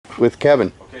with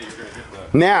Kevin. Okay, you're gonna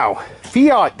get the... Now,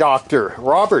 Fiat doctor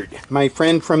Robert, my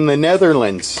friend from the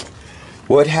Netherlands.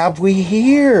 What have we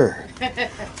here?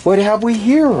 What have we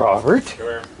here, Robert? Come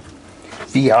here.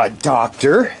 Fiat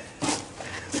doctor.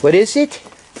 What is it?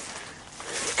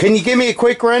 Can you give me a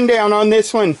quick rundown on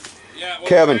this one, Yeah, well,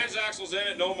 Kevin? transaxle's in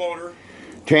it, no motor.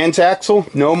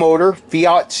 Transaxle, no motor,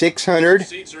 Fiat 600.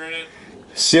 Seats are in it.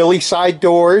 Silly side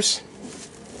doors.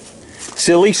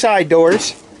 Silly side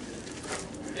doors.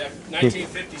 Yeah,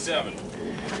 1957.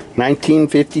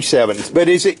 1957. But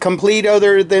is it complete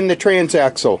other than the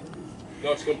transaxle?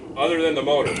 No, it's other than the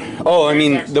motor. Oh, I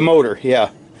mean the motor, yeah.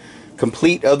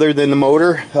 Complete other than the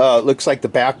motor. Looks like the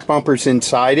back bumper's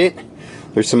inside it.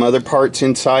 There's some other parts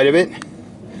inside of it.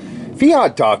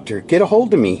 Fiat doctor, get a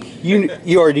hold of me.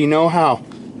 You already know how.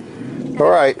 All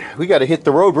right, we got to hit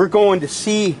the road. We're going to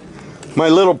see my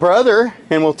little brother,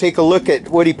 and we'll take a look at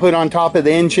what he put on top of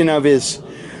the engine of his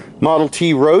Model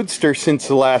T Roadster since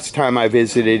the last time I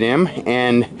visited him.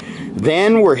 And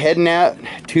then we're heading out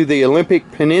to the Olympic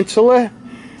Peninsula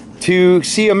to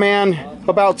see a man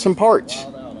about some parts.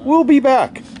 We'll be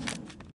back.